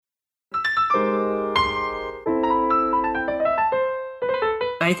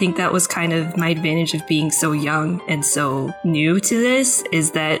I think that was kind of my advantage of being so young and so new to this,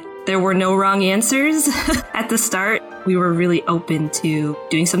 is that there were no wrong answers at the start. We were really open to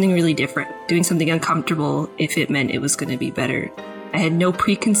doing something really different, doing something uncomfortable if it meant it was going to be better. I had no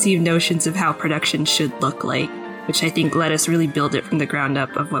preconceived notions of how production should look like, which I think let us really build it from the ground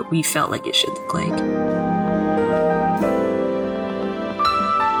up of what we felt like it should look like.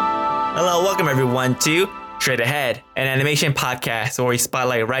 Hello, welcome everyone to Straight Ahead, an animation podcast where we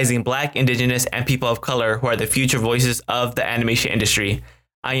spotlight rising Black, Indigenous, and people of color who are the future voices of the animation industry.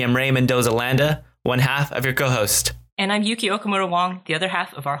 I am Ray Mendoza-Landa, one half of your co-host. And I'm Yuki Okamura Wong, the other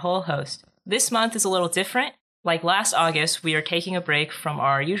half of our whole host. This month is a little different. Like last August, we are taking a break from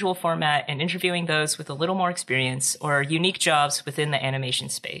our usual format and interviewing those with a little more experience or unique jobs within the animation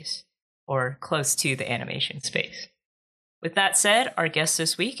space, or close to the animation space. With that said, our guest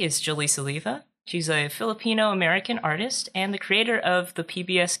this week is Julissa Leiva. She's a Filipino-American artist and the creator of the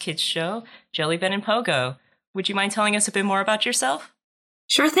PBS Kids show, Jelly Ben and Pogo. Would you mind telling us a bit more about yourself?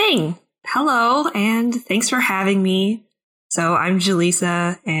 Sure thing. Hello, and thanks for having me. So I'm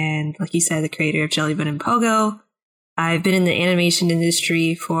Julissa, and like you said, the creator of Jelly Ben and Pogo. I've been in the animation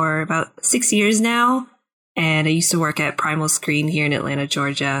industry for about 6 years now, and I used to work at Primal Screen here in Atlanta,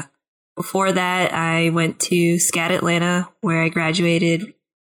 Georgia. Before that, I went to SCAD Atlanta, where I graduated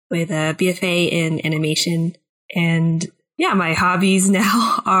with a BFA in animation. And yeah, my hobbies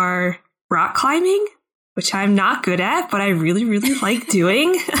now are rock climbing, which I'm not good at, but I really, really like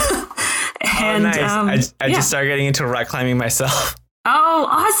doing. And nice. I just started getting into rock climbing myself. Oh,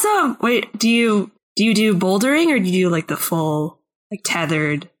 awesome. Wait, do you do bouldering, or do you do like the full like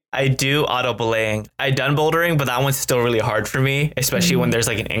tethered? I do auto belaying. I've done bouldering, but that one's still really hard for me, especially when there's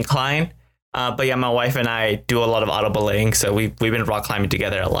like an incline. But yeah, my wife and I do a lot of auto belaying, so we've been rock climbing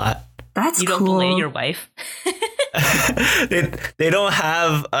together a lot. That's cool. You don't belay your wife? They don't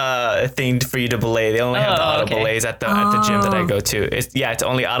have a thing for you to belay. They only have the auto belays at the gym that I go to. It's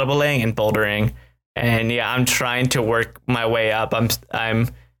only auto belaying and bouldering. And yeah, I'm trying to work my way up.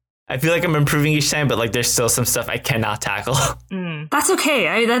 I feel like I'm improving each time, but like there's still some stuff I cannot tackle. That's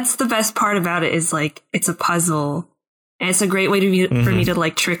okay. That's the best part about it, is like it's a puzzle. And it's a great way for me to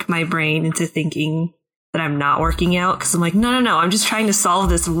like trick my brain into thinking that I'm not working out, because I'm like, no, I'm just trying to solve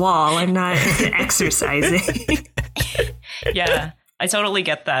this wall. I'm not exercising. Yeah, I totally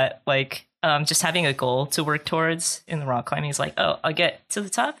get that. Like, just having a goal to work towards in the rock climbing is like, oh, I'll get to the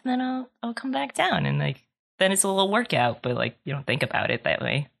top and then I'll come back down, and like then it's a little workout, but like you don't think about it that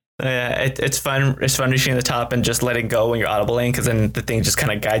way. Yeah, it's fun. It's fun reaching the top and just letting go when you're auto belaying, because then the thing just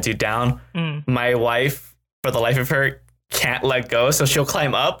kind of guides you down. My wife, for the life of her, can't let go, so she'll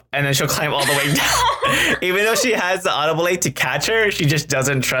climb up and then she'll climb all the way down. Even though she has the auto belay to catch her, she just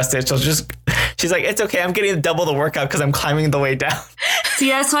doesn't trust it. She's like, it's okay, I'm getting double the workout because I'm climbing the way down. See,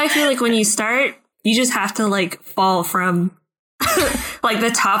 that's why I feel like when you start, you just have to like fall from like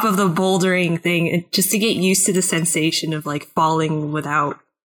the top of the bouldering thing, just to get used to the sensation of like falling without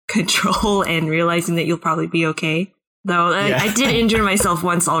control and realizing that you'll probably be okay. Though I did injure myself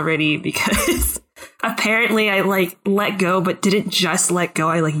once already, because apparently I like let go, but didn't just let go.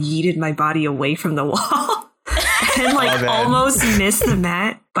 I like yeeted my body away from the wall and like almost missed the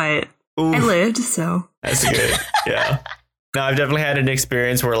mat, but I lived. So that's good. Yeah. No, I've definitely had an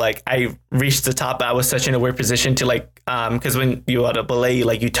experience where like I reached the top. I was such in a weird position to like, because when you auto belay,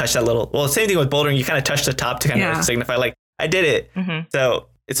 you touch that little. Well, same thing with bouldering. You kind of touch the top to kind of signify like I did it. So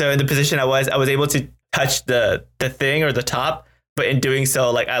in the position I was able to touch the thing or the top. But in doing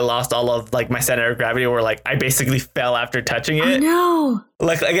so, like I lost all of like my center of gravity, where like I basically fell after touching it. Oh, no.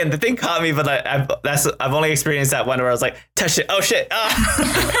 Like again, the thing caught me, but I've only experienced that one where I was like, touched it. Oh shit.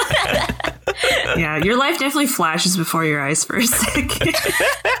 Yeah, your life definitely flashes before your eyes for a second.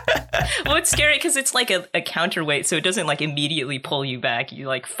 Well, it's scary because it's like a counterweight, so it doesn't like immediately pull you back. You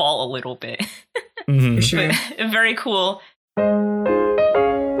like fall a little bit. For sure. But, very cool.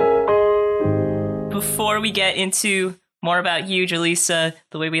 Before we get into more about you, Julissa,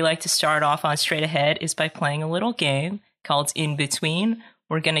 the way we like to start off on Straight Ahead is by playing a little game called In Between.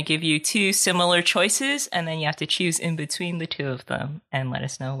 We're going to give you two similar choices, and then you have to choose in between the two of them and let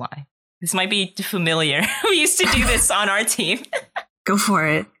us know why. This might be familiar. We used to do this on our team. Go for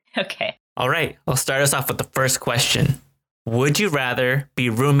it. Okay. All right. I'll start us off with the first question. Would you rather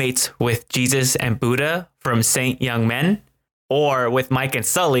be roommates with Jesus and Buddha from Saint Young Men, or with Mike and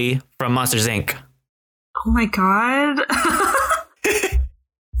Sully from Monsters, Inc.? Oh my God.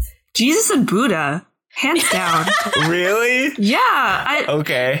 Jesus and Buddha, hands down. Really? Yeah.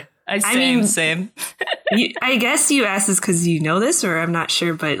 Okay. Same. I guess you asked this because you know this, or I'm not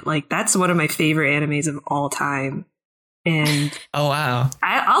sure, but like that's one of my favorite animes of all time. And oh wow,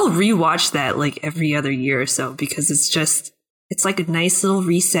 I'll rewatch that like every other year or so because it's like a nice little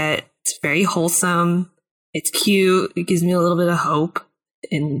reset. It's very wholesome. It's cute. It gives me a little bit of hope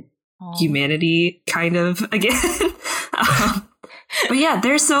in humanity, kind of again. But yeah,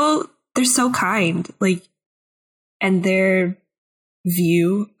 they're so kind, like, and their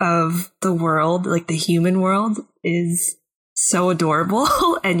view of the world, like the human world, is so adorable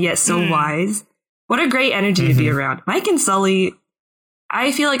and yet so wise. What a great energy to be around. Mike and Sully,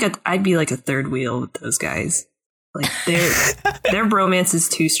 I feel like I'd be like a third wheel with those guys. Like their bromance is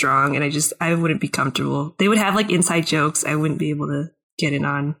too strong, and I wouldn't be comfortable. They would have like inside jokes I wouldn't be able to get in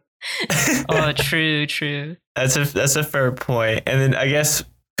on. Oh, true. That's a fair point. And then I guess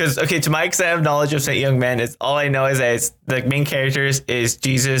because to my extent of knowledge of Saint Young Men, is all I know is that the main characters is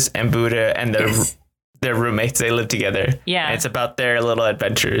Jesus and Buddha and their roommates. They live together. Yeah, and it's about their little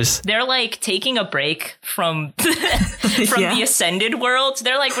adventures. They're like taking a break from the ascended world.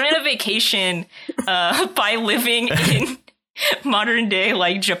 They're like, we're on a vacation by living in modern day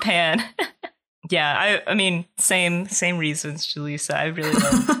like Japan. Yeah, I mean, same reasons, Jaleesa. I really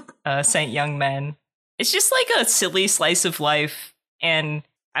love Saint Young Men. It's just like a silly slice of life, and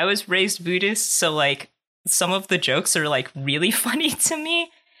I was raised Buddhist, so like some of the jokes are like really funny to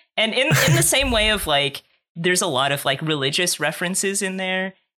me. And in the same way of like, there's a lot of like religious references in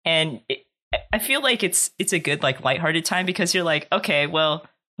there, and I feel like it's a good like lighthearted time because you're like, okay, well,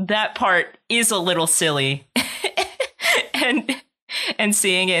 that part is a little silly, and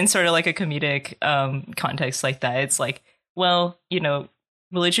seeing it in sort of like a comedic context like that, it's like, well, you know,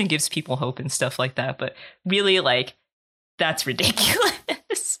 religion gives people hope and stuff like that, but really like that's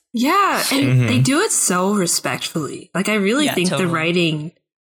ridiculous. Yeah, and they do it so respectfully. Like I really think the writing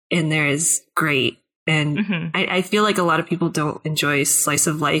in there is great. And I feel like a lot of people don't enjoy Slice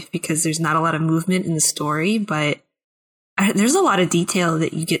of Life because there's not a lot of movement in the story, but there's a lot of detail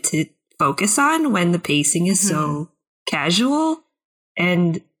that you get to focus on when the pacing is so casual.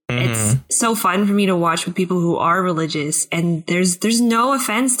 And it's so fun for me to watch with people who are religious, and there's no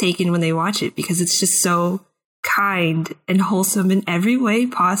offense taken when they watch it because it's just so kind and wholesome in every way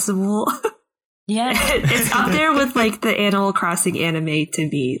possible. Yeah. It's up there with like the Animal Crossing anime to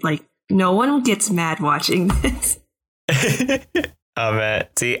me. Like no one gets mad watching this. Oh man.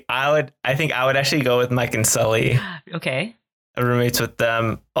 See, I think I would actually go with Mike and Sully. Okay. Roommates with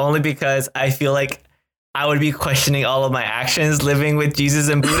them only because I feel like I would be questioning all of my actions living with Jesus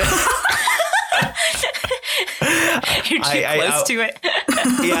and Buddha. You're too close to it.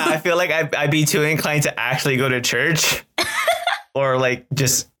 Yeah, I feel like I'd be too inclined to actually go to church or like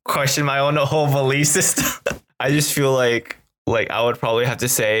just question my own whole belief system. I just feel like I would probably have to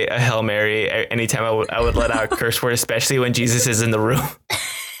say a Hail Mary anytime I would let out a curse word, especially when Jesus is in the room.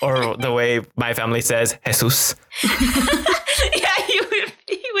 Or the way my family says, Jesus. Yeah, you would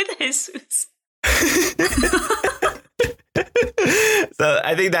be with Jesus. So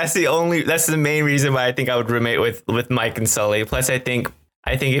I think that's the main reason why I think I would roommate with Mike and Sully. Plus, I think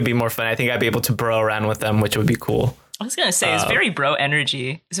it'd be more fun. I think I'd be able to bro around with them, which would be cool. I was gonna say it's very bro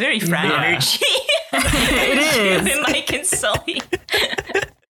energy. It's very frat energy. It is. With Mike and Sully.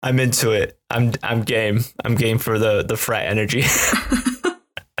 I'm into it. I'm game. I'm game for the frat energy.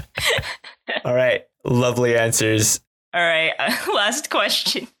 All right, lovely answers. All right, last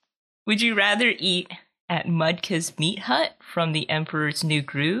question. Would you rather eat at Mudka's Meat Hut from The Emperor's New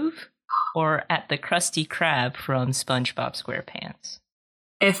Groove or at the Krusty Krab from SpongeBob SquarePants?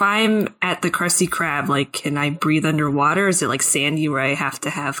 If I'm at the Krusty Krab, like, can I breathe underwater? Or is it like sandy where I have to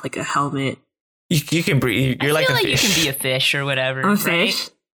have like a helmet? You can breathe. You're like a fish. You can be a fish or whatever. I'm a fish?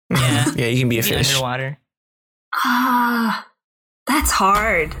 Yeah. Yeah, you can be a fish. Underwater. That's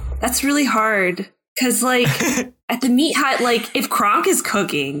hard. That's really hard. Because like at the Meat Hut, like if Kronk is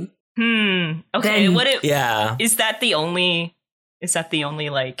cooking. Okay. Then, is that the only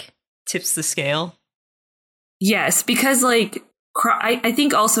like tips the scale? Yes, because like I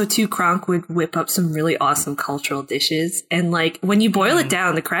think also too Kronk would whip up some really awesome cultural dishes, and like when you boil it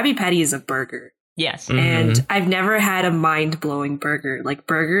down, the Krabby Patty is a burger. Yes, and I've never had a mind blowing burger. Like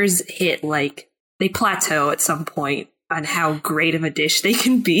burgers hit like they plateau at some point on how great of a dish they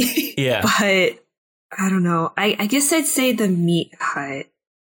can be. Yeah, but I don't know. I guess I'd say the Meat Hut.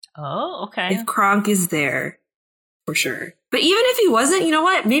 Oh, okay. If Kronk is there, for sure. But even if he wasn't, you know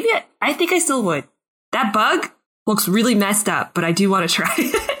what? Maybe I think I still would. That bug looks really messed up, but I do want to try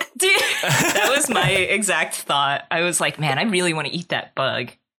it. Dude, that was my exact thought. I was like, man, I really want to eat that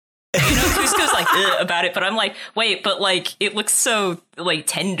bug. You know, Cusco's like about it, but I'm like, wait, but like it looks so like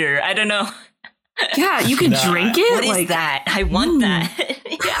tender. I don't know. Yeah, you can drink it. What is that? I want that.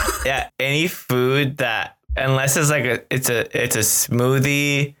 Yeah, any food that unless it's like it's a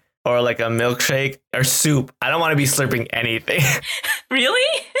smoothie or like a milkshake or soup, I don't want to be slurping anything.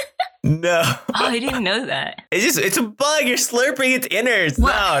 Really? No. Oh, I didn't know that. It's a bug. You're slurping its innards.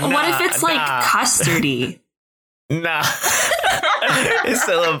 What if it's like custardy? Nah. It's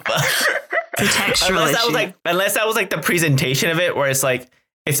still a bug. Unless that was like the presentation of it, where it's like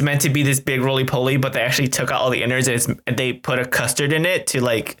it's meant to be this big roly poly, but they actually took out all the innards and they put a custard in it to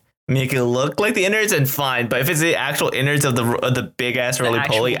like make it look like the innards, and fine. But if it's the actual innards of the big ass roly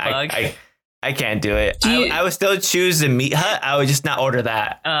poly, I can't do it. I would still choose the Meat Hut. I would just not order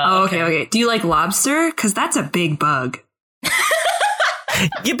that. Okay. Do you like lobster? Because that's a big bug.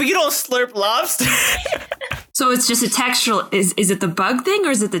 Yeah, but you don't slurp lobster. So it's just a textural. Is it the bug thing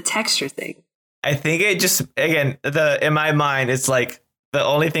or is it the texture thing? I think it just, again, in my mind, it's like the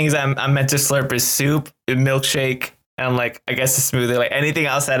only things I'm meant to slurp is soup, milkshake, and like I guess a smoothie. Like anything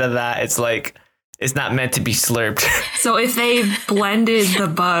outside of that, it's like it's not meant to be slurped. So if they blended the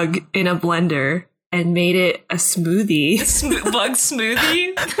bug in a blender and made it a smoothie, bug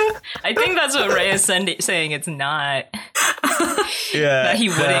smoothie, I think that's what Ray is saying. It's not. Yeah, that he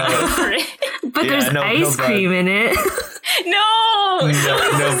wouldn't go for it. But there's ice cream in it. No,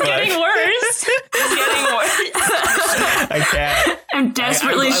 it's getting worse. It's getting worse. I can't. I'm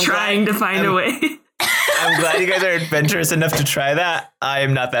desperately trying to find a way. I'm glad you guys are adventurous enough to try that. I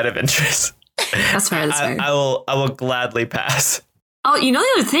am not that adventurous. That's fair. I will gladly pass. Oh, you know,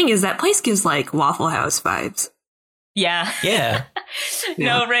 the other thing is that place gives like Waffle House vibes. Yeah.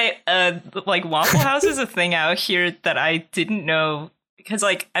 No, Ray, like Waffle House is a thing out here that I didn't know, because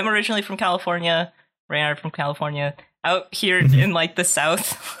like I'm originally from California. Ray and I are from California. Out here in like the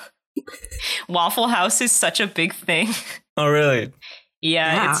South, Waffle House is such a big thing. Oh, really?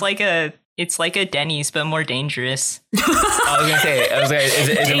 Yeah. It's like a Denny's, but more dangerous. I was gonna say, is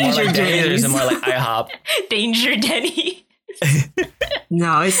it more like Denny's or is it more like IHOP? Danger Denny.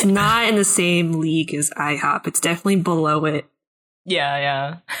 No, it's not in the same league as IHOP. It's definitely below it.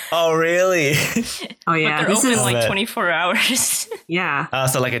 Yeah. Oh, really? Oh, yeah. But they're open like 24 hours. Yeah.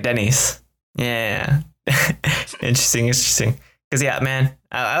 So like a Denny's. Yeah. Interesting. Because yeah, man,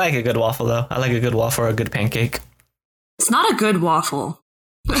 I like a good waffle though. I like a good waffle or a good pancake. It's not a good waffle.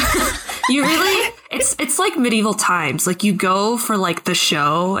 You really, it's like medieval times. Like you go for like the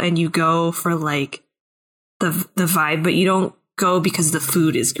show and you go for like the vibe, but you don't go because the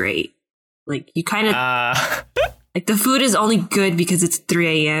food is great. Like you kind of like the food is only good because it's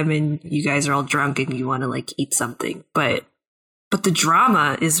 3 a.m. and you guys are all drunk and you want to like eat something. But the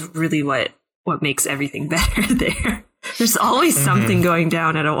drama is really what makes everything better there. There's always something going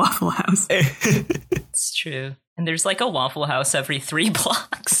down at a Waffle House. It's true. And there's like a Waffle House every 3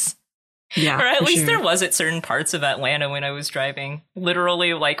 blocks. Yeah. Or at least there was at certain parts of Atlanta when I was driving.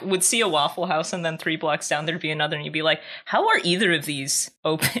 Literally, like, would see a Waffle House and then 3 blocks down there'd be another, and you'd be like, how are either of these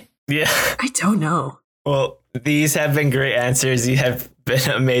open? Yeah. I don't know. Well, these have been great answers. You have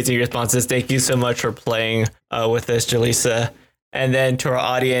been amazing responses. Thank you so much for playing with us, Jaleesa. And then to our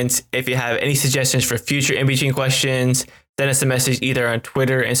audience, if you have any suggestions for future in-between questions, send us a message either on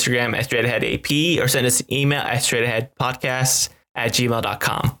Twitter, Instagram at straightaheadap, or send us an email at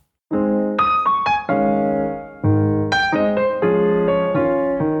straightaheadpodcasts@gmail.com.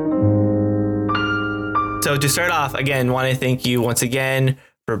 So to start off, again, want to thank you once again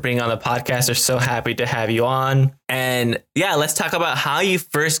for being on the podcast. We're so happy to have you on. And yeah, let's talk about how you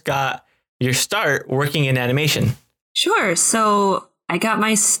first got your start working in animation. Sure. So I got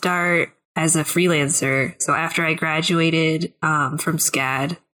my start as a freelancer. So after I graduated from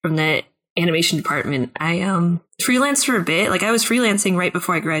SCAD, from the animation department, I freelanced for a bit. Like I was freelancing right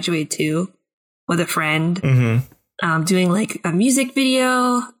before I graduated too, with a friend, doing like a music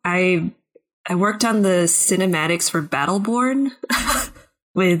video. I worked on the cinematics for Battleborn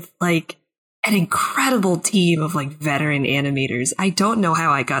with like an incredible team of like veteran animators. I don't know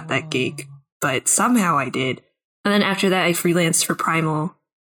how I got that gig, but somehow I did. And then after that, I freelanced for Primal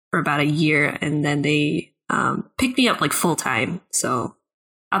for about a year, and then they picked me up like full time. So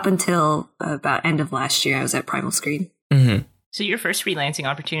up until about end of last year, I was at Primal Screen. Mm-hmm. So your first freelancing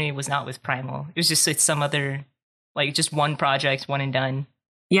opportunity was not with Primal. It was just with some other, like just one project, one and done.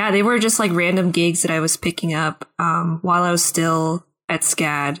 Yeah, they were just like random gigs that I was picking up while I was still at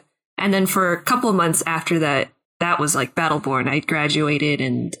SCAD. And then for a couple of months after that, that was like Battleborn. I graduated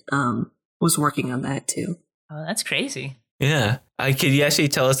and was working on that too. Oh, that's crazy. Yeah. Could you actually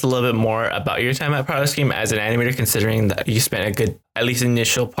tell us a little bit more about your time at Primal Screen as an animator, considering that you spent a good, at least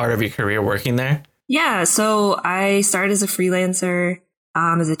initial part of your career working there? Yeah, so I started as a freelancer,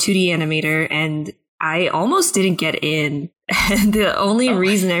 as a 2D animator, and I almost didn't get in. And the only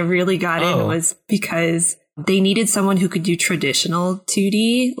reason I really got in was because they needed someone who could do traditional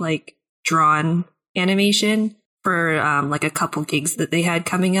 2D, like drawn animation for like a couple gigs that they had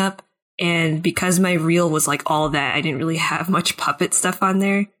coming up. And because my reel was like all that, I didn't really have much puppet stuff on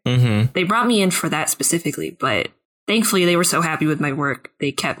there. They brought me in for that specifically, but thankfully they were so happy with my work,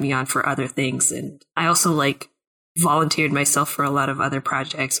 they kept me on for other things. And I also like volunteered myself for a lot of other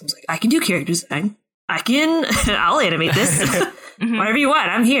projects. I was like, I can do character design. I'll animate this. Whatever you want,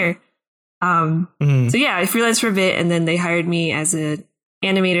 I'm here. So yeah, I freelanced for a bit, and then they hired me as an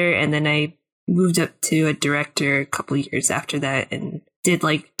animator, and then I moved up to a director a couple years after that and did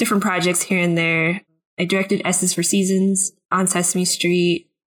like different projects here and there. I directed S's for Seasons, On Sesame Street.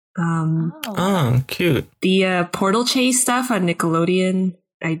 Cute. The Portal Chase stuff on Nickelodeon.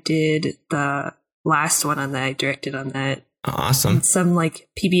 I did the last one on that. I directed on that. Awesome. And some like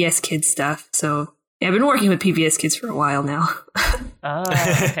PBS Kids stuff. So yeah, I've been working with PBS Kids for a while now. Oh,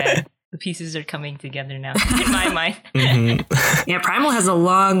 okay. The pieces are coming together now in my mind. Yeah, Primal has a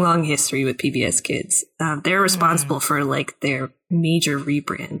long history with PBS Kids. They're responsible for like their major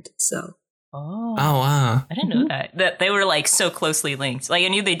rebrand. So. Oh wow! I didn't know that they were like so closely linked. Like I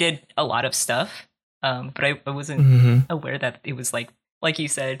knew they did a lot of stuff, but I wasn't aware that it was like you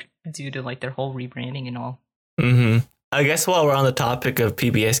said, due to like their whole rebranding and all. I guess while we're on the topic of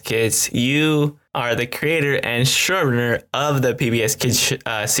PBS Kids, you are the creator and showrunner of the PBS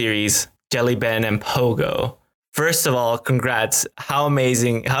Kids series Jelly Ben and Pogo. First of all, congrats! How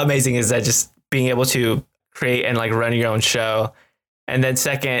amazing is that? Just being able to create and like run your own show. And then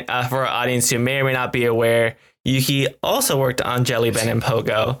second, for our audience who may or may not be aware, Yuki also worked on Jelly Ben and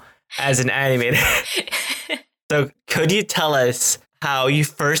Pogo as an animator. So could you tell us how you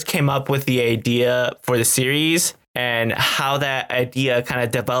first came up with the idea for the series and how that idea kind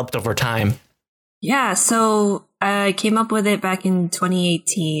of developed over time? Yeah, so I came up with it back in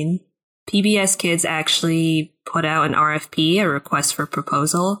 2018. PBS Kids actually put out an RFP, a request for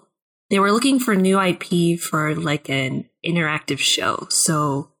proposal. They were looking for new IP for like an interactive show.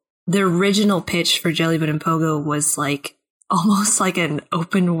 So the original pitch for Jelly Ben and Pogo was like almost like an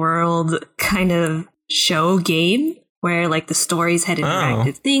open world kind of show game where like the stories had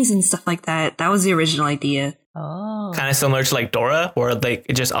interactive things and stuff like that. That was the original idea. Kind of similar to like Dora, where like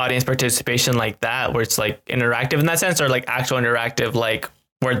just audience participation like that, where it's like interactive in that sense, or like actual interactive, like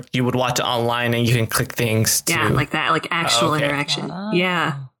where you would watch it online and you can click things. Yeah, like that, like actual interaction.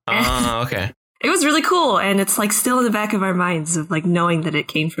 Yeah. Okay. It was really cool, and it's like still in the back of our minds of like knowing that it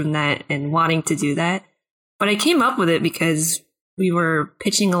came from that and wanting to do that. But I came up with it because we were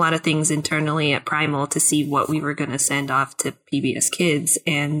pitching a lot of things internally at Primal to see what we were going to send off to PBS Kids,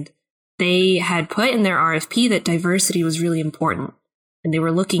 and they had put in their RFP that diversity was really important, and they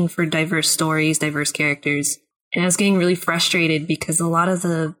were looking for diverse stories, diverse characters. And I was getting really frustrated because a lot of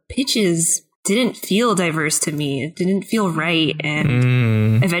the pitches didn't feel diverse to me. It didn't feel right.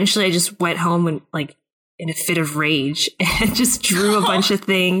 And eventually I just went home and like in a fit of rage and just drew a bunch of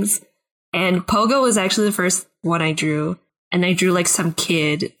things. And Pogo was actually the first one I drew. And I drew like some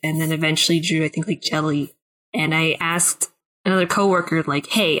kid, and then eventually drew, I think, like Jelly. And I asked another coworker, like,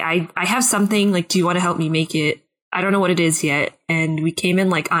 hey, I have something, like, do you want to help me make it? I don't know what it is yet. And we came in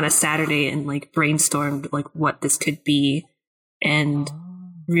like on a Saturday and like brainstormed like what this could be. And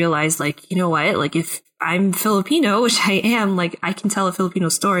realized like, you know what, like if I'm Filipino, which I am, like I can tell a Filipino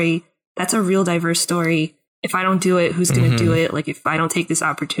story. That's a real diverse story. If I don't do it, who's going to do it? Like if I don't take this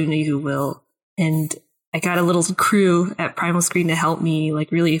opportunity, who will? And I got a little crew at Primal Screen to help me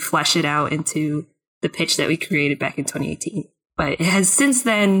like really flesh it out into the pitch that we created back in 2018. But it has since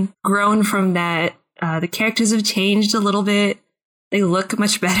then grown from that. The characters have changed a little bit. They look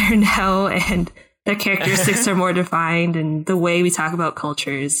much better now, and their characteristics are more defined, and the way we talk about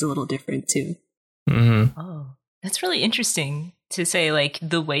culture is a little different too. Oh, that's really interesting to say, like,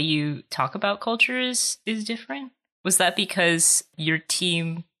 the way you talk about culture is different. Was that because your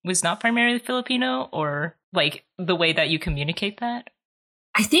team was not primarily Filipino, or like the way that you communicate that?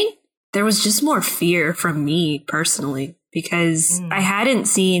 I think there was just more fear from me personally, because I hadn't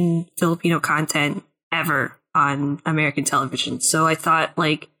seen Filipino content ever on American television. So I thought,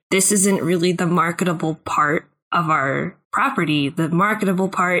 like, this isn't really the marketable part of our property. The marketable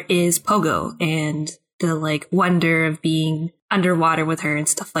part is Pogo and the like wonder of being underwater with her and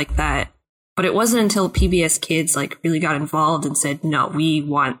stuff like that. But it wasn't until PBS Kids like really got involved and said, no, we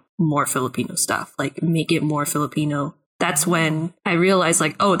want more Filipino stuff, like make it more Filipino. That's when I realized,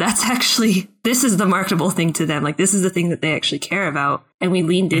 like, oh, that's actually, this is the marketable thing to them. Like, this is the thing that they actually care about. And we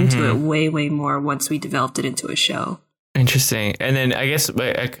leaned into it way, way more once we developed it into a show. Interesting. And then I guess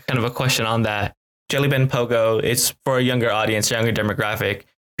kind of a question on that. Jelly Ben Pogo, it's for a younger audience, younger demographic.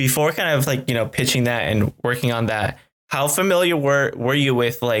 before kind of like, pitching that and working on that, how familiar were you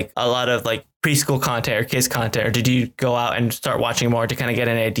with like a lot of like preschool content or kids content, or did you go out and start watching more to kind of get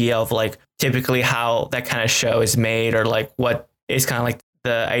an idea of like typically how that kind of show is made, or like what is kind of like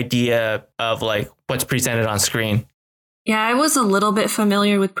the idea of like what's presented on screen? Yeah, I was a little bit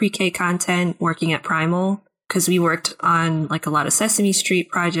familiar with pre-K content working at Primal because we worked on like a lot of Sesame Street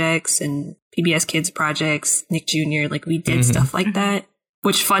projects and PBS Kids projects, Nick Jr., like we did stuff like that,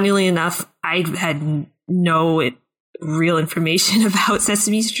 which funnily enough, I had no real information about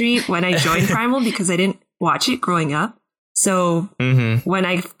Sesame Street when I joined Primal because I didn't watch it growing up. So when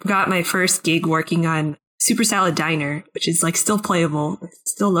I got my first gig working on Super Salad Diner, which is like still playable, I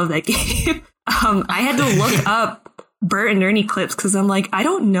still love that game, I had to look up Bert and Ernie clips because I'm like, I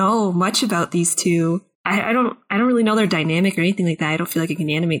don't know much about these two. I don't really know their dynamic or anything like that. I don't feel like I can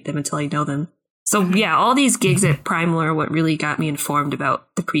animate them until I know them. So yeah, all these gigs at Primal are what really got me informed about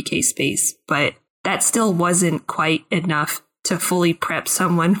the pre-K space, but that still wasn't quite enough to fully prep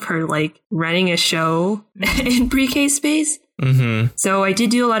someone for like running a show in pre-K space. So I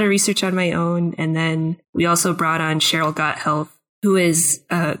did do a lot of research on my own. And then we also brought on Cheryl Gotthealth, who is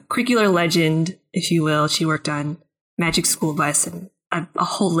a curricular legend, if you will. She worked on Magic School Bus and a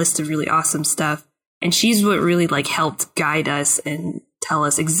whole list of really awesome stuff. And she's what really like helped guide us and tell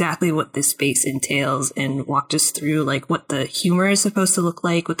us exactly what this space entails and walked us through like what the humor is supposed to look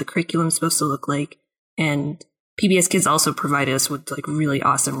like, what the curriculum is supposed to look like. And PBS Kids also provided us with like really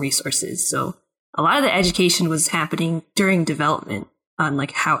awesome resources. So a lot of the education was happening during development on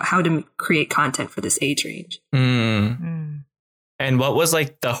like how to create content for this age range. And what was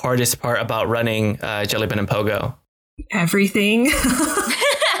like the hardest part about running Jellybin and Pogo? Everything.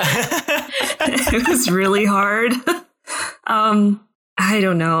 It was really hard. I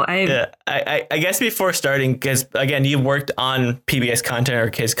don't know. I guess before starting, because again, you worked on PBS content or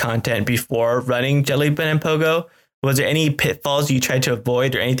kids content before running Jellybin and Pogo. Was there any pitfalls you tried to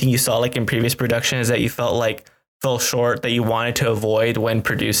avoid, or anything you saw like in previous productions that you felt like fell short that you wanted to avoid when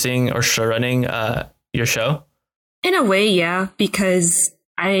producing or show running your show? In a way, yeah, because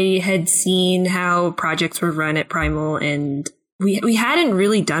I had seen how projects were run at Primal, and we hadn't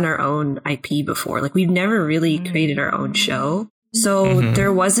really done our own IP before. Like we've never really created our own show. So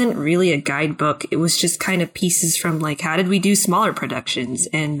there wasn't really a guidebook. It was just kind of pieces from like, how did we do smaller productions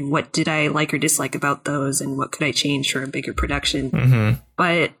and what did I like or dislike about those and what could I change for a bigger production?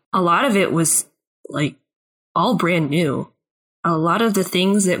 But a lot of it was like all brand new. A lot of the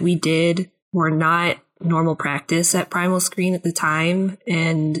things that we did were not normal practice at Primal Screen at the time.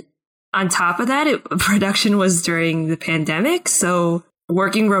 And on top of that, production was during the pandemic. So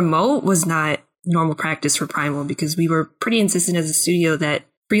working remote was not normal practice for Primal because we were pretty insistent as a studio that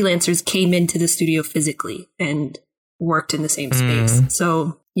freelancers came into the studio physically and worked in the same space.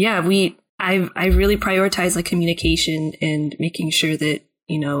 So yeah, I really prioritized like communication and making sure that,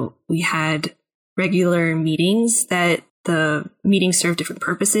 we had regular meetings, that the meetings served different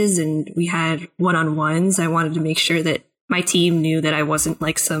purposes, and we had one-on-ones. I wanted to make sure that my team knew that I wasn't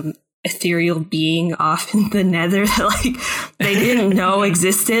like some ethereal being off in the nether that like they didn't know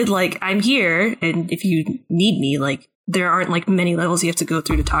existed. Like, I'm here, and if you need me, like there aren't like many levels you have to go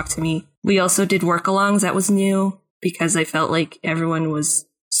through to talk to me. We also did work-alongs. That was new because I felt like everyone was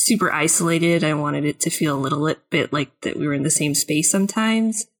super isolated. I wanted it to feel a little bit like that we were in the same space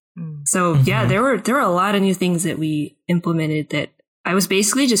sometimes. So yeah, there were a lot of new things that we implemented that I was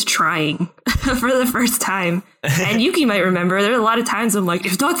basically just trying for the first time. And Yuki might remember, there are a lot of times I'm like,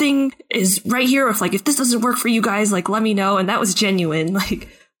 if nothing is right here, or if this doesn't work for you guys, like, let me know. And that was genuine. Like,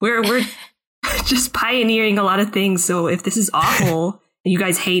 we're just pioneering a lot of things. So if this is awful and you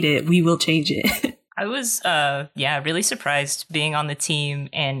guys hate it, we will change it. I was, really surprised being on the team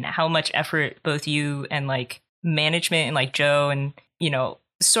and how much effort both you and like management and like Joe and,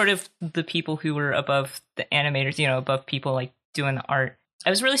 sort of the people who were above the animators, above people like doing the art. I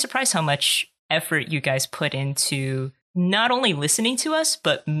was really surprised how much effort you guys put into not only listening to us,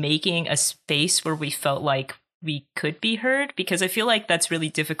 but making a space where we felt like we could be heard, because I feel like that's really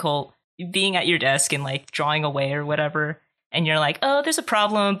difficult being at your desk and like drawing away or whatever. And you're like, oh, there's a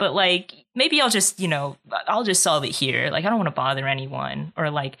problem, but like, maybe I'll just, I'll just solve it here. Like, I don't want to bother anyone, or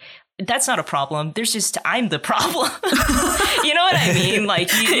like, that's not a problem. There's just, I'm the problem. You know what I mean?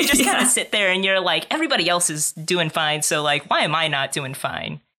 Like, you just kind of sit there and you're like, everybody else is doing fine. So like, why am I not doing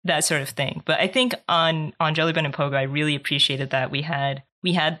fine? That sort of thing. But I think on Jellybin and Pogo, I really appreciated that we had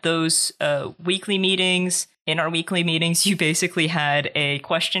those weekly meetings. In our weekly meetings, you basically had a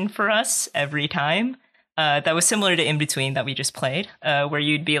question for us every time. that was similar to In Between that we just played, where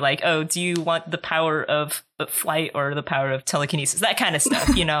you'd be like, oh, do you want the power of flight or the power of telekinesis? That kind of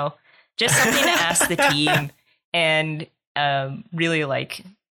stuff, you know, just something to ask the team and really like,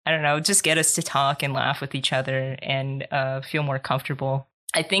 I don't know, just get us to talk and laugh with each other and feel more comfortable.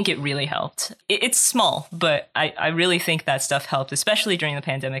 I think it really helped. It's small, but I really think that stuff helped, especially during the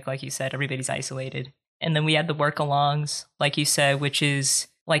pandemic. Like you said, everybody's isolated. And then we had the work-alongs, like you said, which is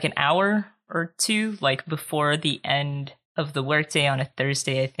like an hour or two, like before the end of the workday on a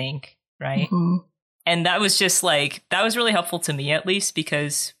Thursday, I think, right? Mm-hmm. And that was just like, that was really helpful to me, at least,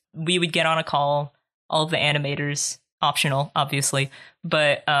 because we would get on a call, all of the animators, optional, obviously,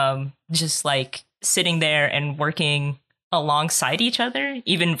 but just like sitting there and working alongside each other,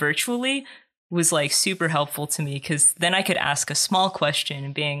 even virtually, was like super helpful to me, because then I could ask a small question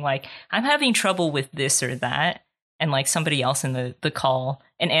and being like, I'm having trouble with this or that. And like somebody else in the call,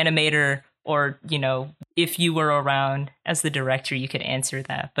 an animator, or, you know, if you were around as the director, you could answer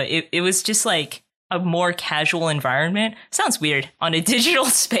that. But it was just like a more casual environment. Sounds weird on a digital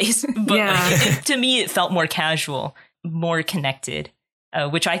space, but like, to me, it felt more casual, more connected,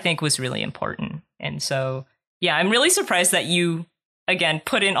 which I think was really important. And so, yeah, I'm really surprised that you, again,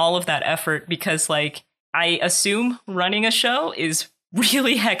 put in all of that effort, because like I assume running a show is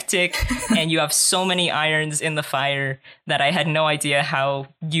really hectic and you have so many irons in the fire that I had no idea how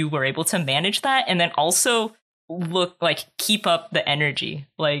you were able to manage that. And then also keep up the energy.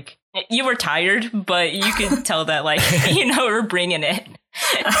 Like, you were tired, but you could tell that like, you know, we're bringing it.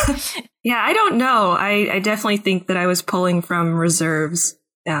 Yeah, I don't know. I definitely think that I was pulling from reserves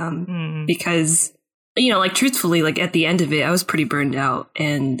because, you know, like truthfully, like at the end of it, I was pretty burned out.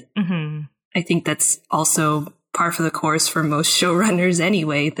 And I think that's also par for the course for most showrunners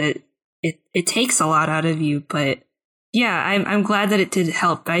anyway, that it takes a lot out of you. But yeah, I'm glad that it did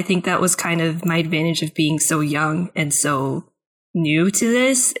help. I think that was kind of my advantage of being so young and so new to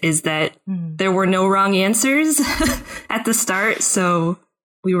this, is that there were no wrong answers at the start. So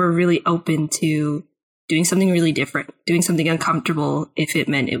we were really open to doing something really different, doing something uncomfortable if it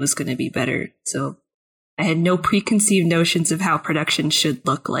meant it was going to be better. So I had no preconceived notions of how production should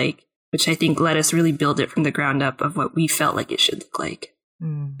look like, which I think let us really build it from the ground up of what we felt like it should look like.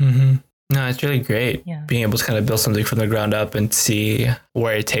 Mm-hmm. No, it's really great being able to kind of build something from the ground up and see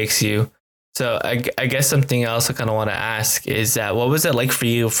where it takes you. So I guess something else I kind of want to ask is that what was it like for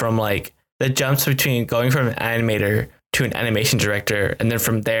you from like the jumps between going from an animator to an animation director, and then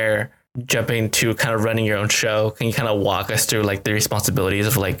from there jumping to kind of running your own show? Can you kind of walk us through like the responsibilities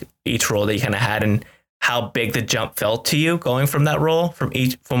of like each role that you kind of had, and how big the jump felt to you going from that role, from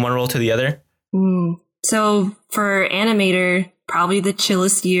one role to the other? So for animator, probably the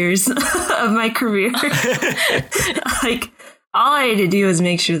chillest years of my career. Like, all I had to do was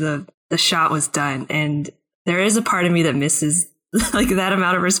make sure the shot was done. And there is a part of me that misses like that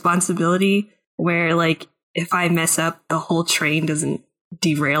amount of responsibility, where like if I mess up, the whole train doesn't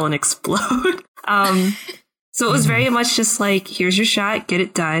derail and explode. So it was very much just like, here's your shot, get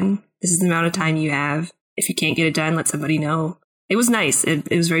it done. This is the amount of time you have. If you can't get it done, let somebody know. It was nice. It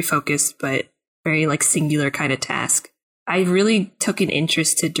was very focused, but very like singular kind of task. I really took an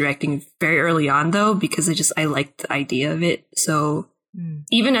interest to directing very early on, though, because I liked the idea of it. So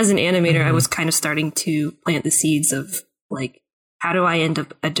even as an animator, I was kind of starting to plant the seeds of like, how do I end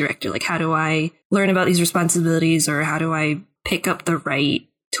up a director? Like, how do I learn about these responsibilities, or how do I pick up the right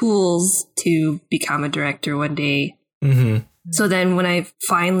tools to become a director one day? So then when I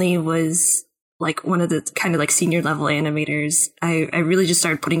finally was like one of the kind of like senior level animators, I really just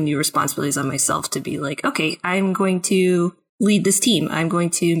started putting new responsibilities on myself to be like, okay, I'm going to lead this team. I'm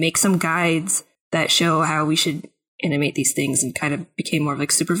going to make some guides that show how we should animate these things, and kind of became more of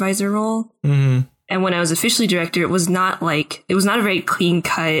like supervisor role. And when I was officially director, it was not a very clean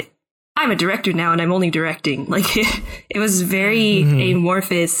cut, I'm a director now and I'm only directing. Like it was very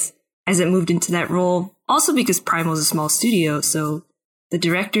amorphous as it moved into that role. Also because Primal is a small studio, so the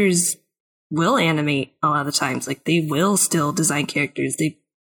directors will animate a lot of the times. Like, they will still design characters.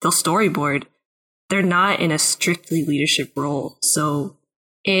 They'll storyboard. They're not in a strictly leadership role. So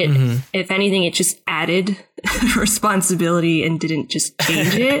if anything, it just added responsibility and didn't just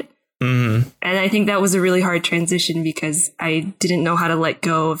change it. And I think that was a really hard transition, because I didn't know how to let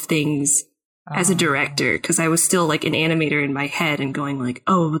go of things as a director, because I was still like an animator in my head and going like,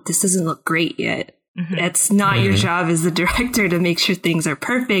 oh, but this doesn't look great yet. That's not your job as the director to make sure things are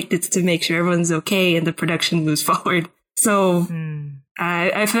perfect. It's to make sure everyone's okay and the production moves forward. So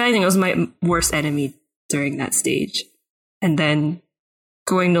I feel like it was my worst enemy during that stage. And then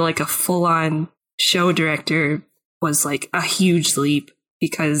going to like a full-on show director was like a huge leap.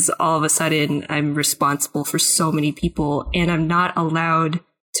 because all of a sudden I'm responsible for so many people and I'm not allowed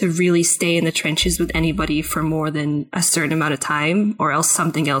to really stay in the trenches with anybody for more than a certain amount of time, or else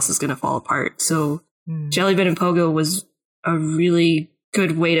something else is going to fall apart. So Jellybin and Pogo was a really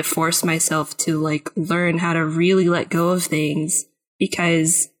good way to force myself to like learn how to really let go of things,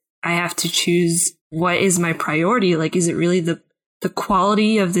 because I have to choose what is my priority. Like, is it really the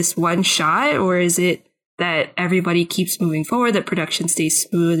quality of this one shot, or is it that everybody keeps moving forward, that production stays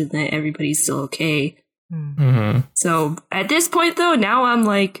smooth, and that everybody's still okay? Mm-hmm. So at this point, though, now I'm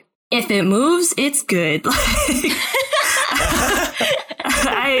like, if it moves, it's good.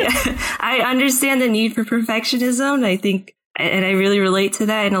 I understand the need for perfectionism. I think, and I really relate to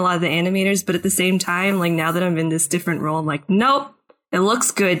that in a lot of the animators. But at the same time, like now that I'm in this different role, I'm like, nope, it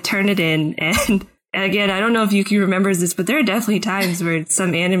looks good. Turn it in. And again, I don't know if Yuki remembers this, but there are definitely times where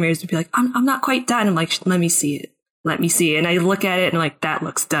some animators would be like, I'm not quite done. I'm like, let me see it. Let me see it. And I look at it and I'm like, that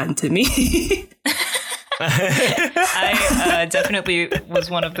looks done to me. I definitely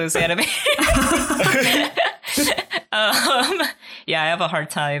was one of those animators. Yeah, I have a hard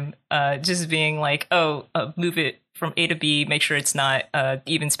time just being like, move it from A to B, make sure it's not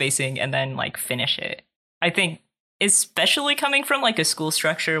even spacing, and then like finish it. I think especially coming from like a school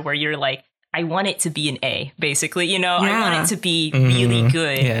structure where you're like, I want it to be an A, basically, you know, I want it to be really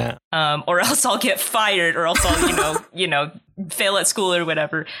good, or else I'll get fired, or else I'll, fail at school or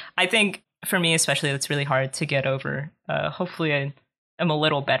whatever. I think for me, especially, it's really hard to get over. Hopefully I'm a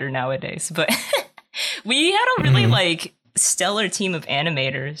little better nowadays, but we had a really like stellar team of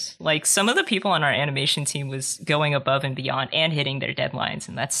animators. Like some of the people on our animation team was going above and beyond and hitting their deadlines.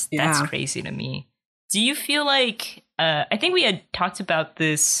 And that's crazy to me. Do you feel like, I think we had talked about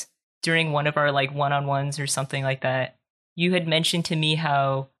this during one of our like one-on-ones or something like that. You had mentioned to me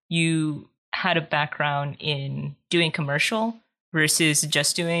how you had a background in doing commercial versus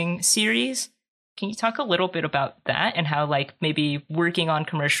just doing series. Can you talk a little bit about that and how like maybe working on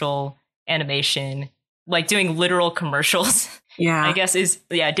commercial animation, like doing literal commercials, I guess is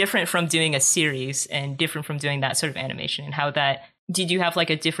different from doing a series and different from doing that sort of animation, and how that, did you have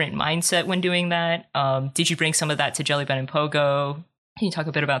like a different mindset when doing that? Did you bring some of that to Jellybin and Pogo? Can you talk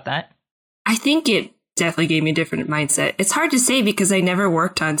a bit about that? I think it definitely gave me a different mindset. It's hard to say because I never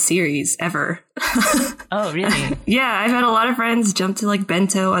worked on series ever. Oh, really? Yeah, I've had a lot of friends jump to like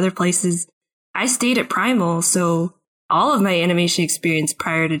Bento, other places. I stayed at Primal, so all of my animation experience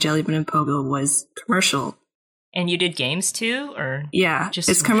prior to Jellybin and Pogo was commercial. And you did games too, or yeah, just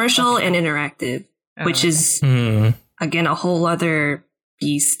it's commercial and interactive, which is again a whole other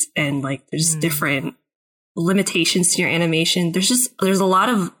beast. And like, there's different limitations to your animation. There's a lot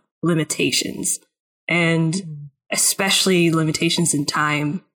of limitations, and especially limitations in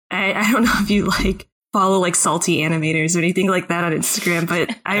time. I don't know if you like follow like salty animators or anything like that on Instagram,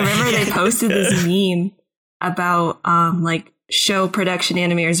 but I remember they posted this meme about like show production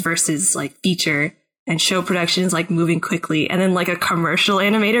animators versus like feature, and show production is like moving quickly, and then like a commercial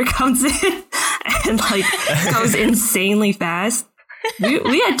animator comes in and like goes insanely fast.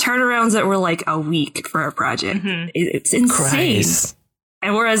 We had turnarounds that were like a week for our project. It's insane. Christ.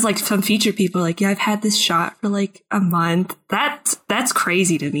 And whereas like some feature people are like, yeah, I've had this shot for like a month. That's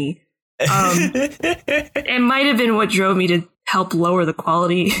crazy to me. It might have been what drove me to help lower the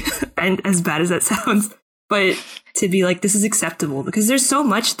quality, and as bad as that sounds, but to be like, this is acceptable, because there's so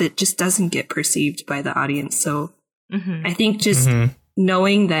much that just doesn't get perceived by the audience. So I think just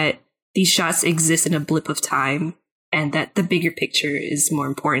knowing that these shots exist in a blip of time and that the bigger picture is more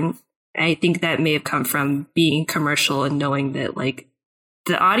important. I think that may have come from being commercial and knowing that like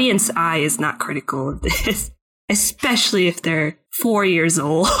the audience eye is not critical of this, especially if they're 4 years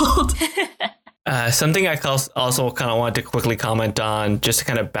old. Something I also kind of wanted to quickly comment on, just to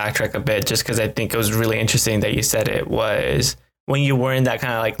kind of backtrack a bit, just because I think it was really interesting that you said it, was when you were in that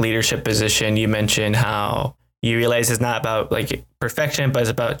kind of like leadership position, you mentioned how you realize it's not about like perfection, but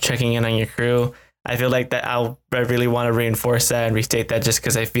it's about checking in on your crew. I feel like that I really want to reinforce that and restate that, just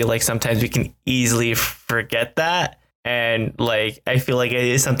because I feel like sometimes we can easily forget that. And like, I feel like it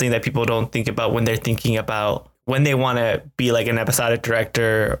is something that people don't think about when they're thinking about when they want to be like an episodic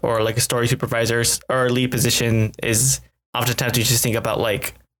director or like a story supervisor or a lead position. Is oftentimes you just think about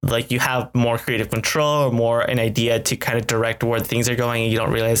like you have more creative control or more an idea to kind of direct where things are going. And you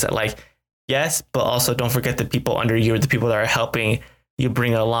don't realize that, like, yes, but also don't forget the people under you, or the people that are helping you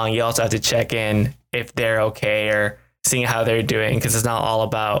bring it along. You also have to check in if they're okay or seeing how they're doing, because it's not all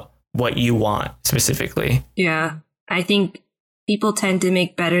about what you want specifically. Yeah. I think people tend to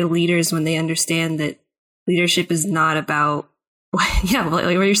make better leaders when they understand that leadership is not about, like what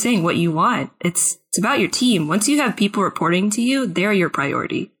you're saying, what you want. It's it's about your team. Once you have people reporting to you, they're your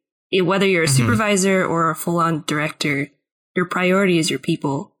priority. Whether you're a supervisor or a full-on director, your priority is your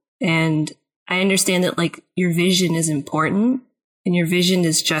people. And I understand that like your vision is important and your vision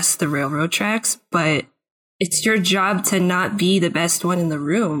is just the railroad tracks, but it's your job to not be the best one in the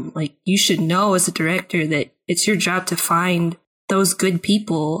room. Like you should know as a director that it's your job to find those good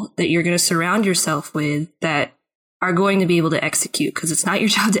people that you're going to surround yourself with that are going to be able to execute, because it's not your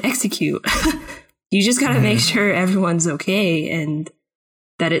job to execute. You just got to make sure everyone's okay and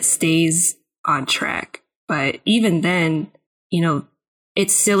that it stays on track. But even then, you know,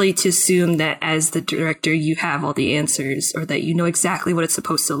 it's silly to assume that as the director, you have all the answers or that you know exactly what it's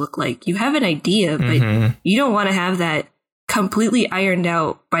supposed to look like. You have an idea, but you don't want to have that completely ironed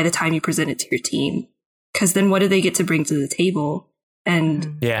out by the time you present it to your team. Because then what do they get to bring to the table?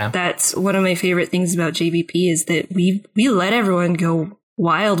 And that's one of my favorite things about JBP is that we let everyone go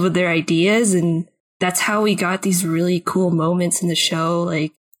wild with their ideas. And that's how we got these really cool moments in the show.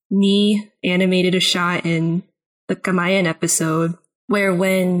 Like Nee animated a shot in the Kamayan episode where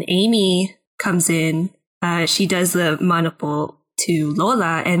when Amy comes in, she does the manopol to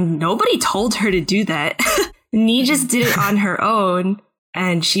Lola and nobody told her to do that. Nee just did it on her own.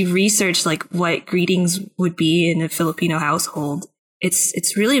 And she researched like what greetings would be in a Filipino household.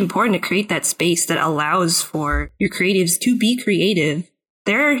 It's really important to create that space that allows for your creatives to be creative.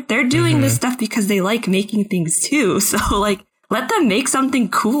 They're doing this stuff because they like making things too. So like, let them make something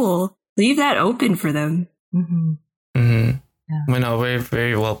cool. Leave that open for them. Well, no, very,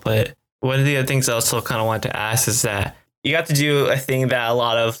 very well put. One of the other things I also kind of want to ask is that you got to do a thing that a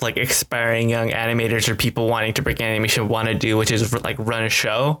lot of like aspiring young animators or people wanting to break animation want to do, which is like run a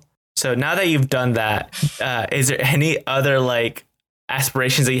show. So now that you've done that, is there any other like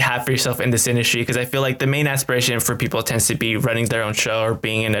aspirations that you have for yourself in this industry? Because I feel like the main aspiration for people tends to be running their own show or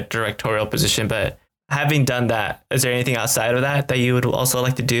being in a directorial position. But having done that, is there anything outside of that that you would also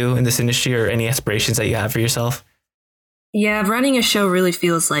like to do in this industry or any aspirations that you have for yourself? Yeah, running a show really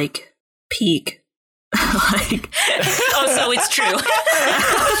feels like peak. Like, oh, so it's true.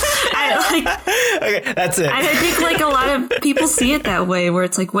 Okay, that's it. I think like a lot of people see it that way, where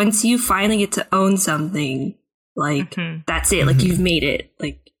it's like once you finally get to own something, like that's it. Like you've made it.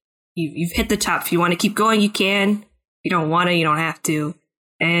 Like you've hit the top. If you want to keep going, you can. If you don't want to, you don't have to.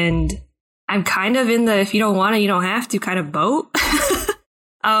 And I'm kind of in the if you don't want to, you don't have to kind of boat.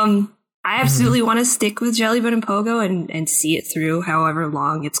 I absolutely want to stick with Jellybun and Pogo and see it through however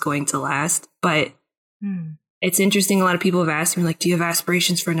long it's going to last. But it's interesting. A lot of people have asked me, like, do you have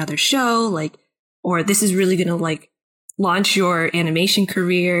aspirations for another show? Like, or this is really going to like launch your animation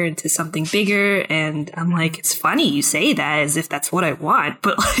career into something bigger. And I'm like, it's funny you say that as if that's what I want.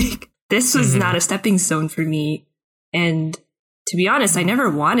 But like, this was not a stepping stone for me. And to be honest, I never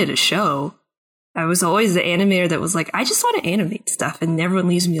wanted a show. I was always the animator that was like, I just want to animate stuff and everyone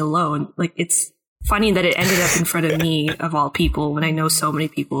leaves me alone. Like, it's funny that it ended up in front of me of all people when I know so many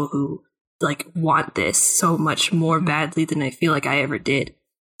people who like want this so much more badly than I feel like I ever did.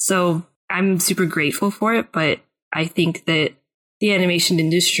 So I'm super grateful for it. But I think that the animation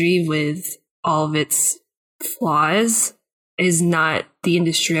industry with all of its flaws is not the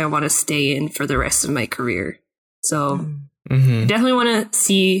industry I want to stay in for the rest of my career. So I definitely want to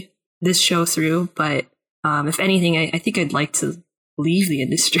see this show through, but if anything, I think I'd like to leave the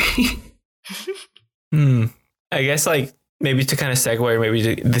industry. I guess like maybe to kind of segue,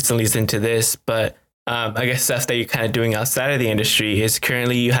 maybe this leads into this, but I guess stuff that you're kind of doing outside of the industry is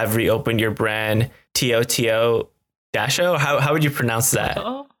currently you have reopened your brand TOTO Dasho. How would you pronounce that?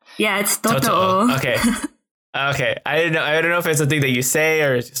 Yeah, it's Totoo. Okay. Okay, I don't know if it's something that you say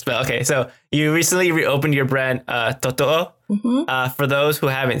or spell. Okay, so you recently reopened your brand, Totoo. For those who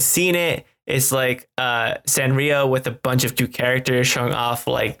haven't seen it, it's like Sanrio with a bunch of cute characters showing off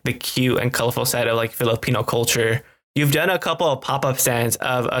like the cute and colorful side of like Filipino culture. You've done a couple of pop-up stands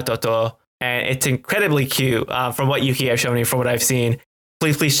of Totoo, and it's incredibly cute. From what Yuki has shown me, from what I've seen,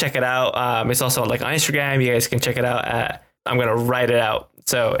 please check it out. It's also like on Instagram. You guys can check it out at. I'm gonna write it out.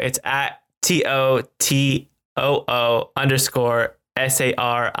 So it's at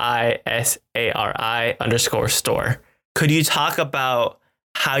TOTOO_SARISARI_store. Could you talk about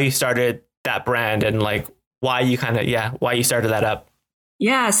how you started that brand and like why you started that up?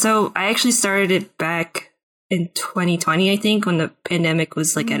 Yeah, so I actually started it back in 2020, I think, when the pandemic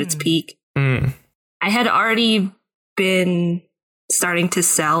was like at its peak. I had already been starting to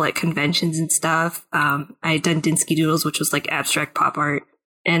sell at conventions and stuff. I had done Dinsky Doodles, which was like abstract pop art.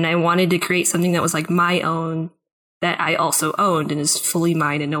 And I wanted to create something that was like my own, that I also owned and is fully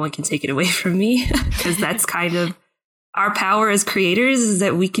mine and no one can take it away from me. Because that's kind of our power as creators is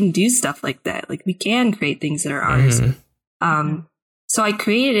that we can do stuff like that. Like we can create things that are ours. So I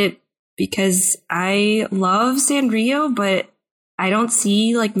created it because I love Sanrio, but I don't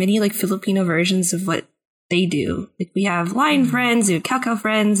see like many like Filipino versions of what they do. Like we have Lion Friends, we have Kakao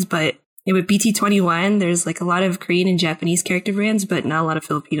Friends, but with BT21, there's like a lot of Korean and Japanese character brands, but not a lot of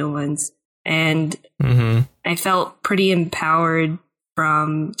Filipino ones. And I felt pretty empowered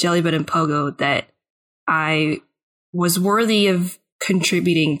from Jellybet and Pogo that I was worthy of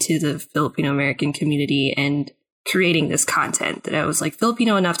contributing to the Filipino American community and creating this content, that I was like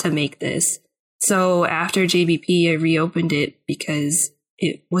Filipino enough to make this. So after JBP, I reopened it because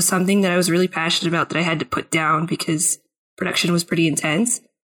it was something that I was really passionate about that I had to put down because production was pretty intense.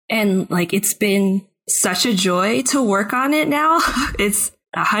 And like, it's been such a joy to work on it now. It's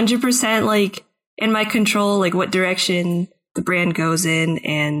 100% like in my control, like what direction the brand goes in.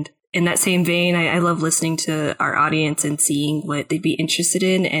 And in that same vein, I love listening to our audience and seeing what they'd be interested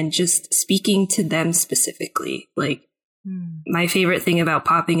in and just speaking to them specifically. Like my favorite thing about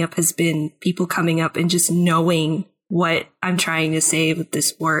Popping Up has been people coming up and just knowing what I'm trying to say with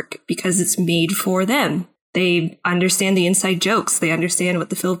this work because it's made for them. They understand the inside jokes. They understand what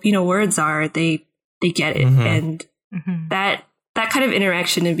the Filipino words are. They get it. And that kind of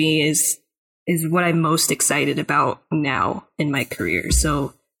interaction to me is what I'm most excited about now in my career.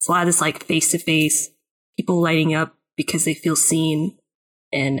 So it's a lot of this like face-to-face, people lighting up because they feel seen.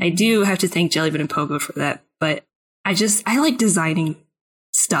 And I do have to thank Jellybet and Pogo for that. But I like designing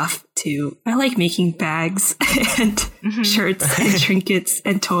stuff too. I like making bags and shirts and trinkets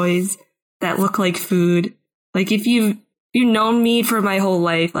and toys that look like food. Like if you've known me for my whole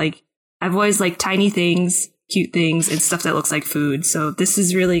life, like I've always liked tiny things, cute things, and stuff that looks like food. So this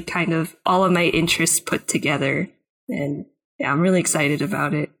is really kind of all of my interests put together. And yeah, I'm really excited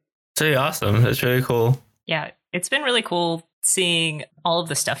about it. It's really awesome. It's really cool. Yeah, it's been really cool seeing all of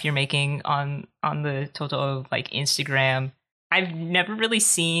the stuff you're making on the Totoo like Instagram. I've never really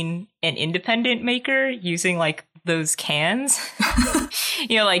seen an independent maker using like those cans,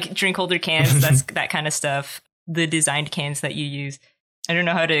 like drink holder cans, that's that kind of stuff. The designed cans that you use. I don't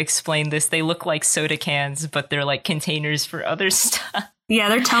know how to explain this. They look like soda cans, but they're like containers for other stuff. Yeah,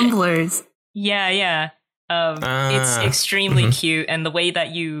 they're tumblers. Yeah. It's extremely cute. And the way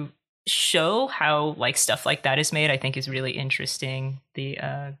that you show how like stuff like that is made, I think is really interesting.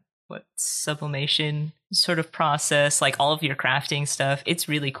 The sublimation sort of process, like all of your crafting stuff. It's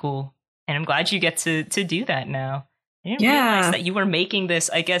really cool. And I'm glad you get to do that now. I didn't realize that you were making this.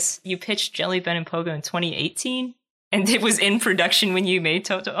 I guess you pitched Jellybet and Pogo in 2018 and it was in production when you made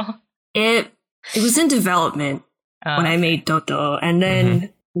Totoo. It was in development when I made Totoo. And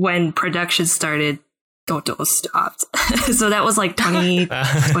then when production started, Totoo stopped. So that was like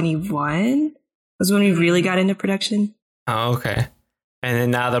 2021 was when we really got into production. Oh, okay. And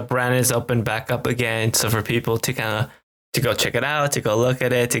then now the brand is opened back up again. So for people to kind of to go check it out, to go look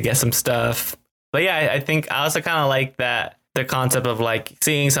at it, to get some stuff. But yeah, I think I also kind of like that the concept of like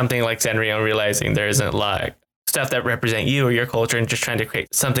seeing something like Sanrio and realizing there isn't like stuff that represent you or your culture and just trying to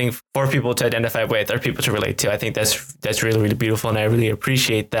create something for people to identify with or people to relate to. I think that's really, really beautiful. And I really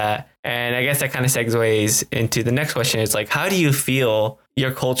appreciate that. And I guess that kind of segues into the next question is like, how do you feel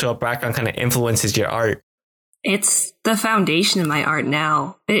your cultural background kind of influences your art? It's the foundation of my art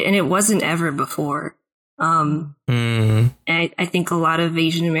now, and it wasn't ever before. And I think a lot of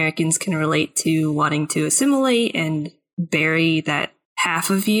Asian Americans can relate to wanting to assimilate and bury that half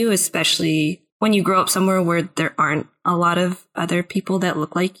of you, especially when you grow up somewhere where there aren't a lot of other people that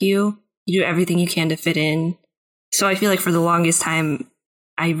look like you. You do everything you can to fit in. So I feel like for the longest time,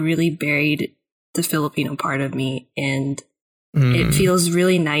 I really buried the Filipino part of me, and it feels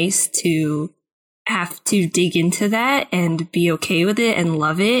really nice to have to dig into that and be okay with it and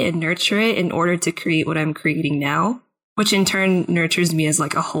love it and nurture it in order to create what I'm creating now, which in turn nurtures me as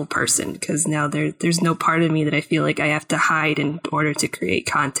like a whole person, because now there's no part of me that I feel like I have to hide in order to create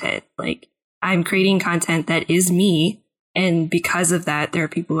content. Like I'm creating content that is me, and because of that, there are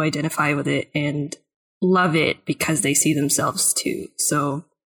people who identify with it and love it because they see themselves too. So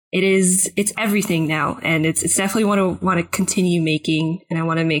it's everything now, and it's definitely want to continue making, and I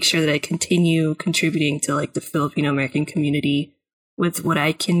want to make sure that I continue contributing to like the Filipino American community with what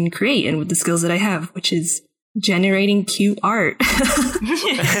I can create and with the skills that I have, which is generating cute art.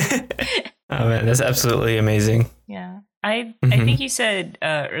 Oh man, that's absolutely amazing. Yeah. I think you said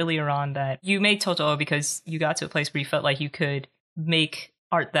earlier on that you made Totoo because you got to a place where you felt like you could make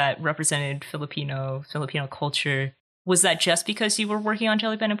art that represented Filipino culture. Was that just because you were working on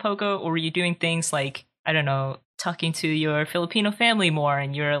Jellybet and Pogo, or were you doing things like, I don't know, talking to your Filipino family more,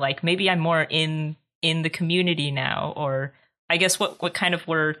 and you're like, maybe I'm more in in the community now? Or I guess what kind of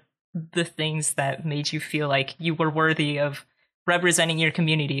were the things that made you feel like you were worthy of representing your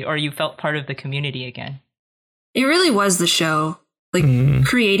community, or you felt part of the community again? It really was the show. Like,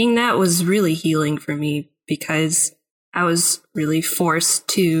 creating that was really healing for me because I was really forced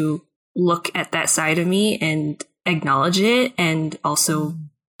to look at that side of me and acknowledge it and also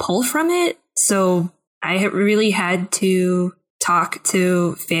pull from it. So I really had to talk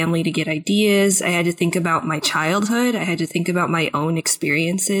to family to get ideas. I had to think about my childhood. I had to think about my own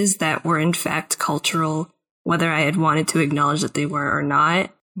experiences that were in fact cultural, whether I had wanted to acknowledge that they were or not,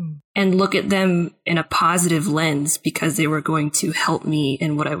 and look at them in a positive lens because they were going to help me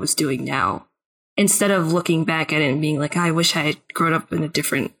in what I was doing now. Instead of looking back at it and being like, I wish I had grown up in a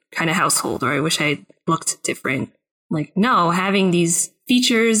different kind of household, or I wish I had looked different. Like, no, having these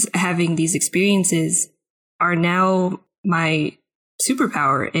features, having these experiences are now my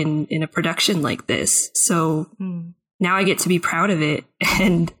superpower in a production like this. So now I get to be proud of it.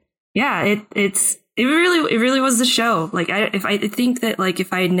 And yeah, it really was the show. Like, I think that like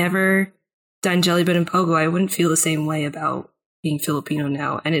if I had never done Jellybet and Pogo, I wouldn't feel the same way about being Filipino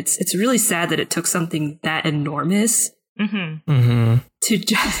now. And it's really sad that it took something that enormous to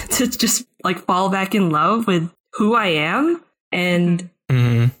just like fall back in love with who I am. And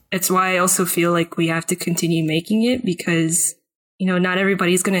it's why I also feel like we have to continue making it because, you know, not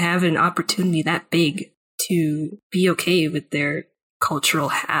everybody's going to have an opportunity that big to be okay with their cultural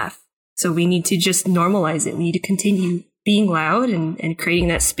half. So we need to just normalize it. We need to continue being loud and creating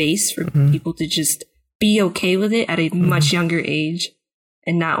that space for people to just be okay with it at a much younger age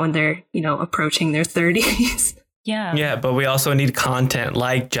and not when they're, you know, approaching their 30s. Yeah. Yeah, but we also need content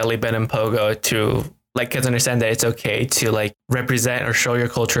like Jellybet and Pogo to like kids understand that it's okay to like represent or show your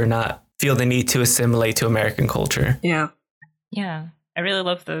culture, not feel the need to assimilate to American culture. Yeah. Yeah. I really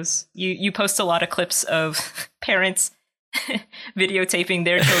love those. You post a lot of clips of parents videotaping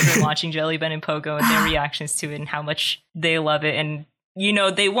their children watching Jellybet and Pogo and their reactions to it and how much they love it. And, you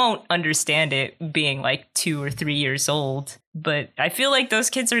know, they won't understand it being like 2 or 3 years old. But I feel like those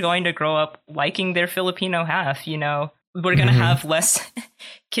kids are going to grow up liking their Filipino half, you know. We're going to have less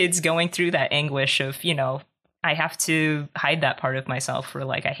kids going through that anguish of, you know, I have to hide that part of myself, or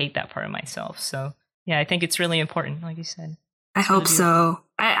like I hate that part of myself. So, yeah, I think it's really important, like you said. I hope so.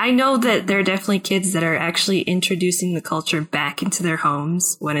 I know that there are definitely kids that are actually introducing the culture back into their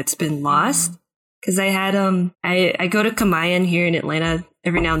homes when it's been lost. Because I had, I go to Kamayan here in Atlanta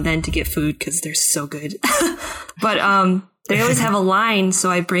every now and then to get food because they're so good. But they always have a line, so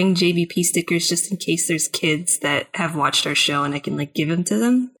I bring JBP stickers just in case there's kids that have watched our show and I can like give them to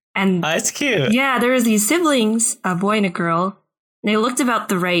them. And that's cute. Yeah, there was these siblings, a boy and a girl. They looked about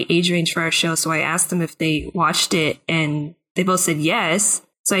the right age range for our show, so I asked them if they watched it, and they both said yes.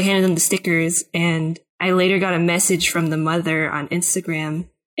 So I handed them the stickers, and I later got a message from the mother on Instagram,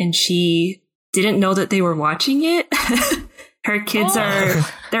 and she didn't know that they were watching it. Her kids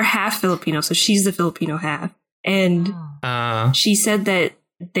they're half Filipino, so she's the Filipino half. And she said that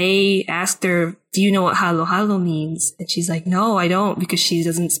they asked her, do you know what halo-halo means? And she's like, no, I don't, because she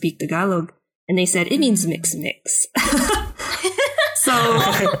doesn't speak Tagalog. And they said, it means mix-mix. So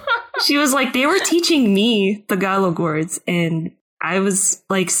she was like, they were teaching me Tagalog words. And I was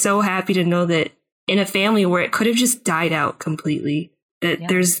like so happy to know that in a family where it could have just died out completely, that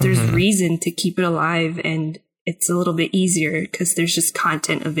there's reason to keep it alive. And it's a little bit easier because there's just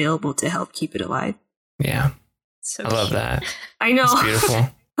content available to help keep it alive. Yeah. So I love that. I know. It's beautiful.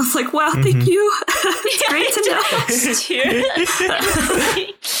 I was like, wow, thank you. It's great to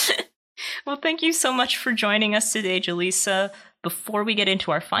know. Well, thank you so much for joining us today, Jaleesa. Before we get into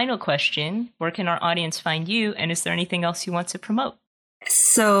our final question, where can our audience find you? And is there anything else you want to promote?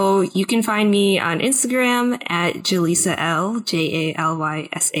 So you can find me on Instagram at Jaleesa L,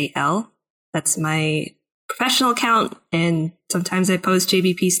 JALYSAL. That's my professional account, and sometimes I post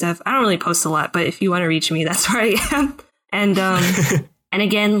JBP stuff. I don't really post a lot, but if you want to reach me, that's where I am. And and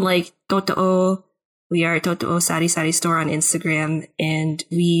again, like Totoo, we are Totoo Sari Sari Store on Instagram, and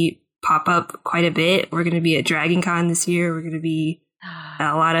we pop up quite a bit. We're going to be at Dragon Con this year. We're going to be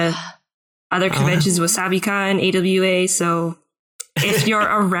at a lot of other conventions, WasabiCon, AWA. So if you're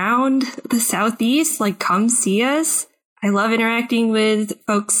around the Southeast, like come see us. I love interacting with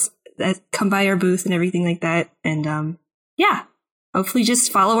folks that come by our booth and everything like that. And yeah, hopefully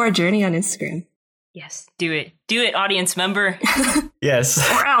just follow our journey on Instagram. Yes, do it. Do it, audience member. Yes.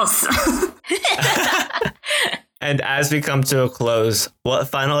 Or else. And as we come to a close, what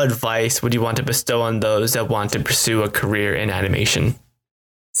final advice would you want to bestow on those that want to pursue a career in animation?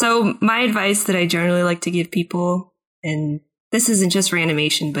 So my advice that I generally like to give people, and this isn't just for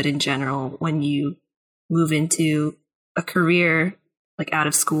animation, but in general, when you move into a career like out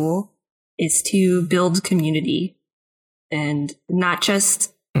of school is to build community, and not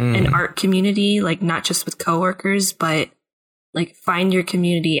just an art community, like not just with coworkers, but like find your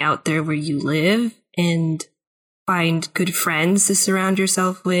community out there where you live and find good friends to surround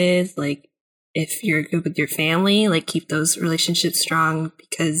yourself with. Like if you're good with your family, like keep those relationships strong,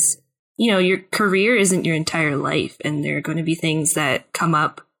 because your career isn't your entire life, and there are going to be things that come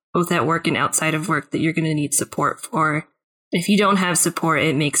up both at work and outside of work that you're going to need support for. If you don't have support,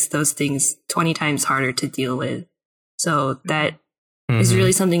 it makes those things 20 times harder to deal with. So that is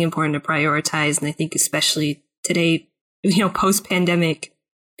really something important to prioritize. And I think especially today, post-pandemic,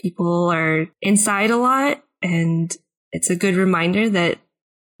 people are inside a lot, and it's a good reminder that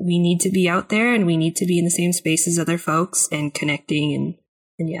we need to be out there and we need to be in the same space as other folks and connecting and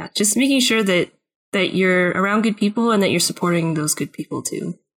yeah, just making sure that you're around good people and that you're supporting those good people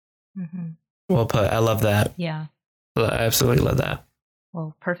too. Mm-hmm. Well put. I love that. Yeah. I absolutely love that.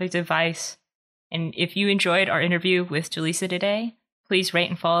 Well, perfect advice. And if you enjoyed our interview with Jaleesa today, please rate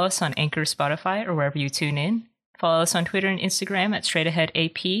and follow us on Anchor, Spotify, or wherever you tune in. Follow us on Twitter and Instagram at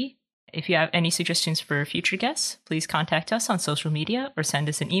StraightAheadAP. If you have any suggestions for future guests, please contact us on social media or send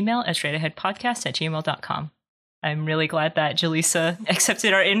us an email at straightaheadpodcast@gmail.com. I'm really glad that Jaleesa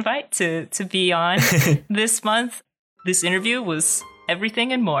accepted our invite to be on this month. This interview was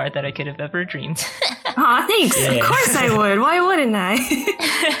everything and more that I could have ever dreamed. Aw, thanks. Yeah. Of course I would. Why wouldn't I?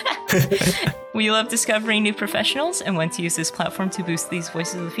 We love discovering new professionals and want to use this platform to boost these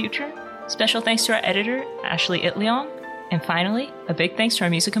voices of the future. Special thanks to our editor, Ashley Itleong. And finally, a big thanks to our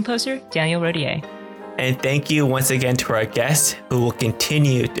music composer, Daniel Rodier. And thank you once again to our guest, who will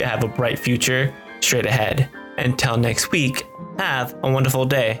continue to have a bright future straight ahead. Until next week, have a wonderful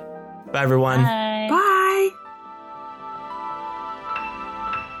day. Bye, everyone. Bye.